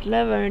different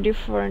level, in a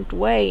different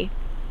way,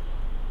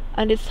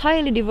 and it's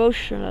highly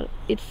devotional.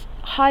 It's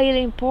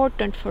highly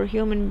important for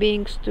human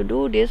beings to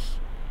do this.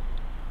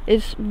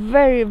 It's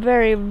very,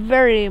 very,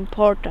 very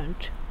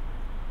important,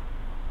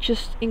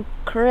 just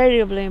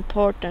incredibly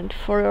important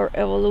for your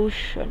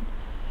evolution,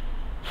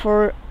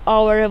 for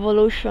our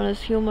evolution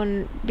as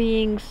human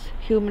beings,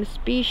 human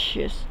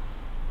species,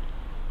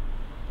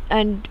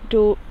 and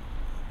to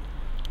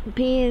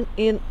be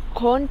in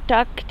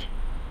contact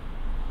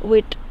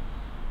with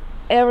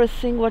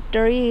everything what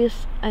there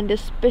is, and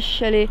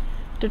especially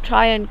to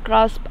try and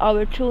grasp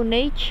our true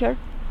nature,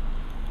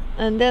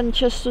 and then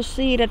just to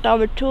see that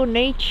our true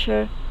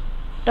nature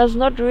does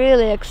not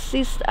really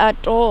exist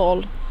at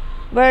all.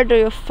 Where do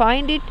you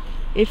find it?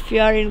 If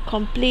you are in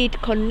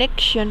complete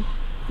connection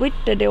with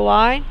the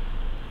divine,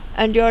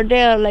 and you're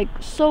there like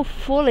so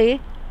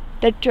fully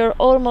that you're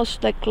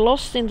almost like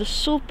lost in the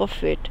soup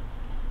of it.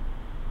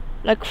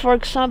 Like, for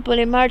example,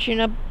 imagine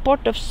a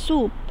pot of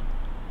soup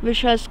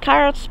which has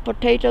carrots,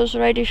 potatoes,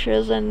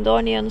 radishes and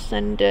onions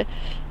and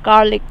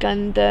garlic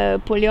and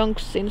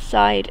bouillons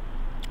inside,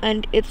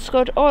 and it's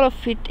got all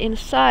of it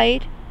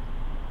inside,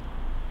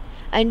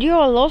 and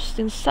you're lost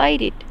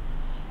inside it.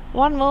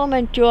 One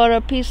moment you are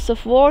a piece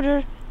of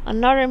water,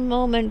 another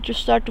moment you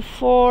start to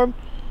form,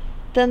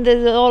 then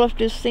there's all of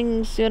these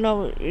things,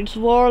 it's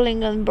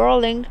whirling and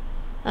whirling,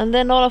 and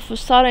then all of a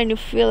sudden you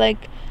feel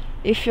like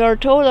if you're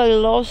totally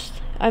lost,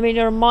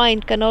 your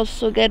mind can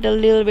also get a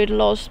little bit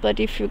lost, but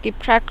if you keep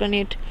track on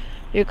it,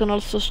 you can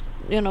also,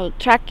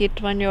 track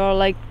it when you're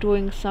like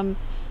doing some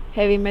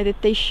heavy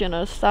meditation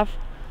or stuff.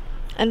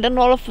 And then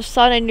all of a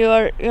sudden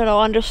you're,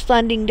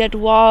 understanding that,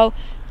 wow,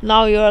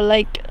 now you're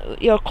like,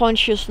 your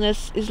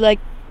consciousness is like,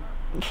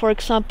 for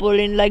example,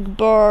 in like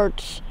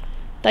birds'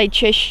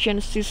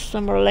 digestion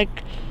system, or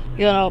like,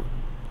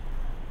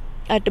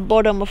 at the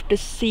bottom of the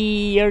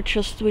sea, or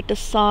just with the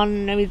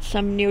sun, with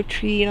some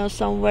neutrino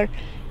somewhere.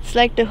 It's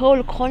like the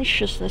whole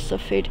consciousness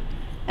of it,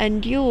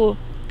 and you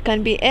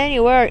can be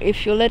anywhere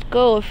if you let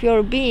go of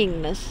your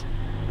beingness.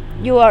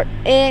 You are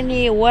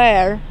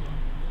anywhere.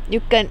 You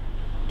can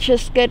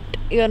just get,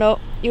 your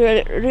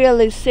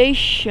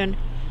realization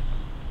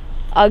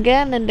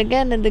again and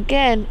again and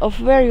again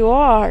of where you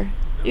are.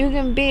 You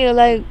can be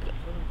like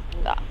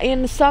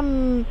in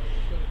some,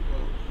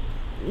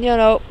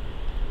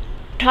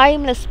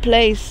 timeless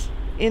place,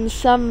 in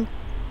some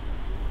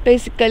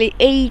basically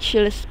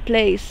ageless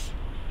place.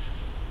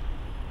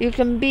 You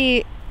can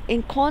be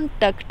in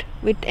contact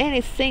with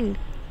anything.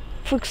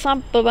 For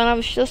example, when I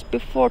was just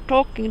before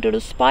talking to the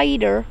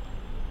spider,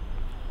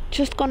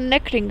 just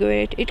connecting with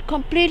it, it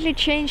completely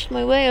changed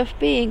my way of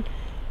being.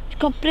 It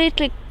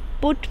completely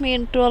put me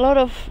into a lot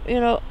of,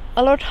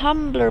 a lot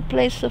humbler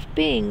place of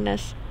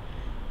beingness.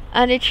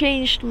 And it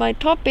changed my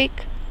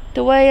topic,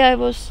 the way I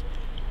was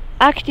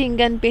acting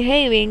and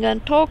behaving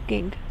and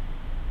talking.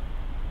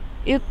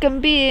 You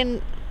can be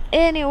in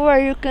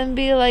anywhere, you can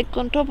be like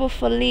on top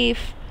of a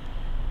leaf,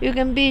 you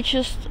can be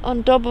just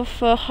on top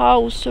of a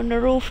house, on a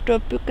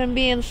rooftop, you can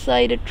be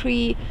inside a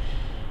tree,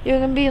 you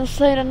can be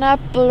inside an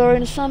apple or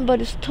in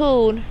somebody's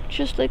tone,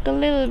 just like a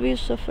little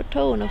piece of a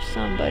tone of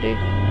somebody.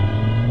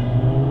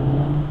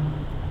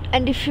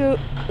 And if you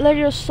let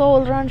your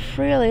soul run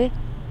freely,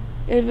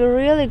 it will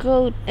really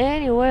go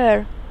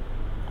anywhere,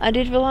 and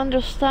it will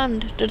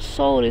understand that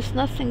soul is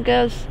nothing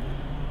else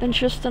than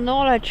just the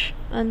knowledge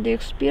and the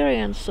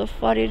experience of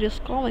what it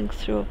is going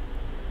through.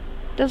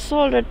 That's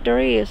all that there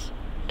is,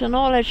 the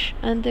knowledge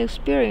and the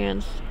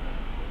experience.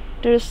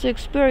 There is the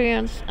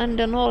experience and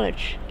the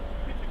knowledge.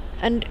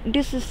 And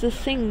this is the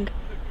thing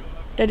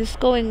that is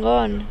going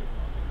on.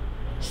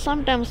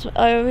 Sometimes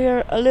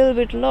we're a little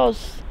bit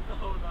lost,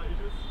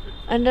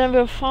 and then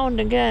we're found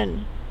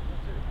again.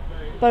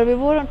 But we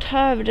wouldn't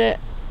have the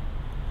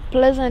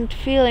pleasant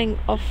feeling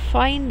of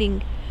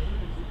finding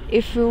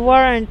if we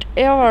weren't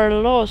ever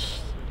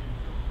lost.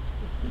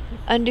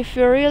 And if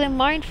we're really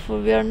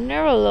mindful, we are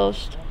never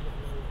lost.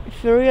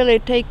 If we really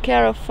take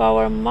care of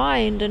our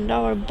mind and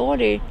our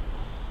body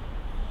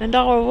and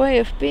our way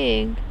of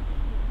being.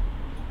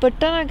 But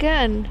then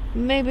again,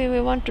 maybe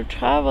we want to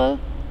travel,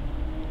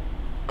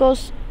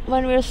 because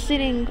when we're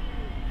sitting,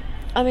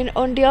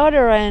 on the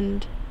other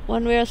end,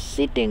 when we are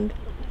sitting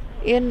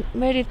in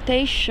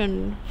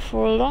meditation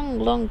for a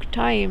long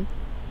time,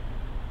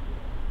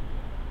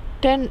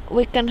 then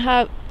we can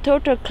have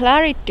total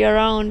clarity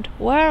around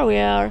where we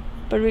are,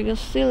 but we can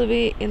still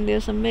be in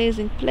these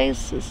amazing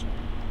places,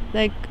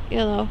 like,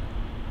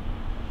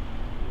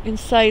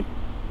 inside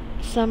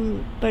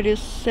somebody's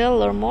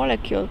cell or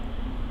molecule.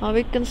 And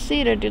we can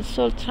see that it's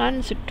all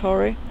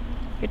transitory.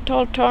 It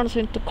all turns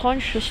into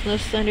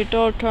consciousness, and it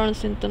all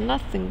turns into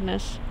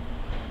nothingness.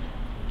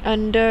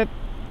 And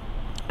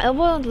I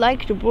wouldn't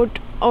like to put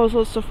all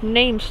sorts of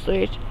names to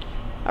it.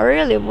 I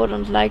really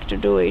wouldn't like to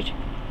do it,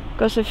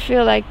 because I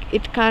feel like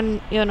it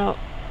can,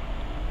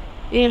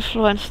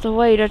 influence the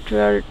way that we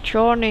are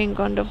journeying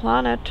on the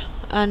planet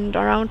and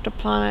around the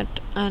planet,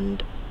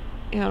 and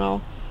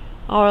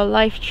our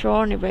life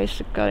journey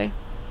basically.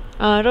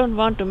 I don't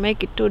want to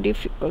make it too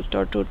difficult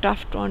or too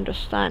tough to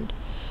understand.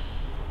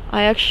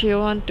 I actually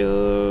want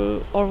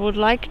to, or would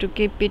like to,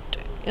 keep it,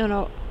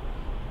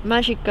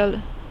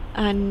 magical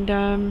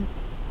and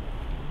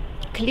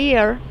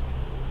clear,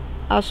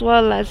 as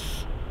well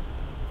as,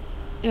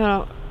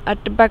 at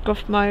the back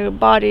of my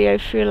body I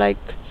feel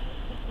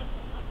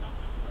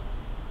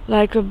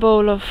like a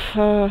bowl of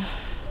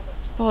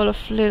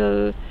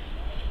little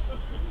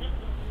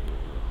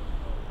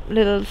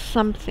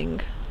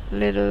something,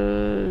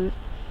 little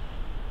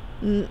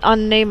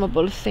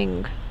unnameable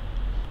thing,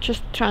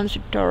 just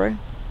transitory,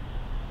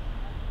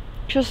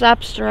 just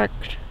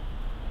abstract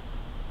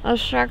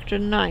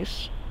and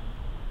nice.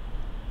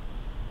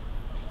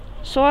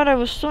 So what I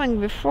was doing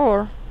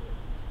before,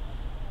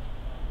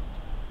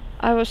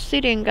 I was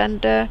sitting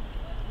and I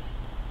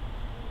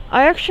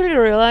actually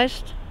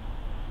realized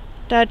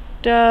that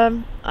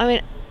I'm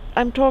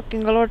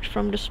talking a lot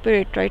from the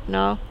spirit right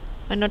now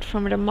and not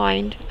from the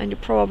mind, and you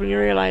probably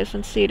realize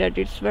and see that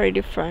it's very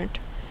different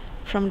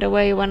from the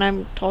way when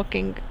I'm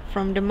talking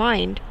from the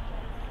mind.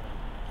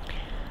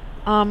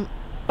 But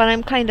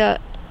I'm kinda,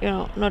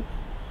 not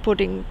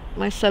putting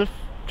myself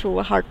through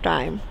a hard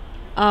time.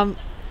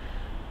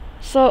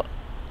 So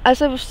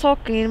as I was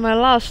talking in my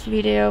last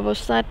video,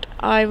 was that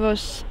I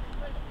was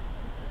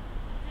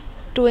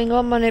doing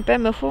Om Mani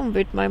Padme Hum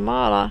with my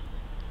mala.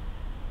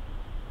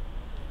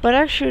 But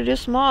actually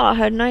this mala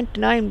had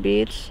 99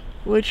 beads,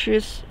 which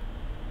is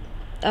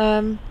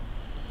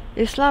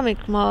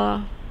Islamic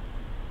mala,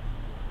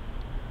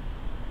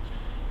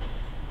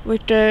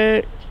 with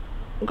the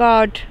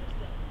God's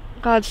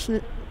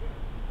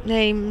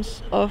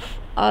names of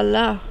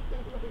Allah.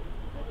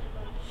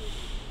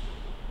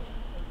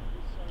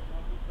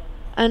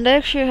 And I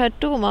actually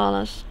had two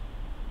malas,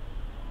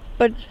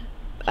 but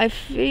I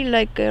feel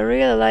like I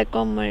really like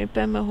Om Mani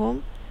Padme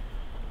Hum,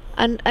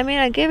 and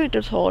I gave it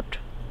a thought.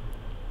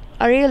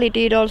 I really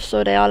did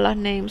also the Allah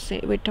names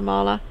with the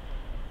mala,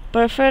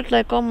 but I felt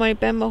like Om Mani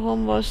Padme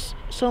Hum was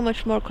so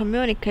much more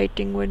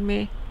communicating with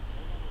me,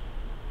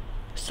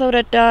 so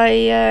that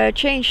I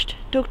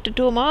took the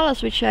two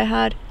malas which I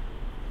had,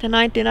 the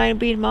 99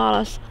 bead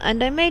malas,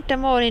 and I made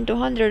them all into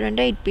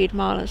 108 bead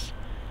malas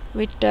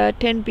with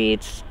 10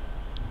 beads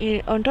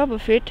on top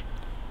of it.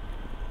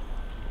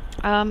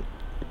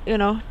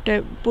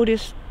 The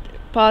Buddhist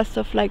path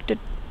of like the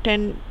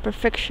 10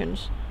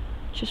 perfections,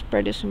 which is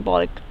pretty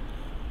symbolic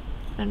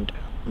and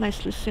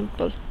nicely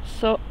simple.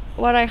 So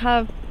what I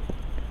have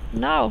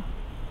now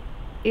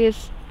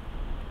is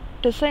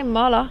the same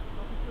mala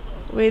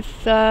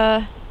with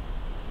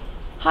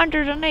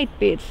 108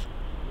 beads,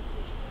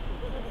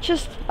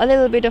 just a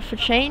little bit of a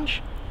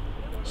change.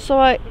 So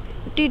I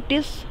did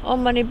this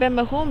Om Mani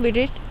Padme Hum with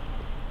it,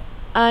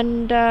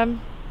 and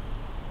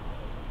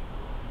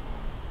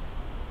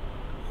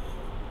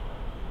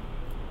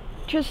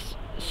just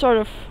sort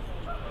of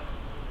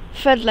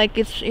felt like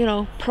it's, you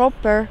know,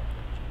 proper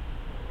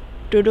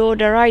to do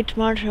the right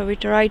mantra with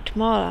the right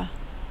mala.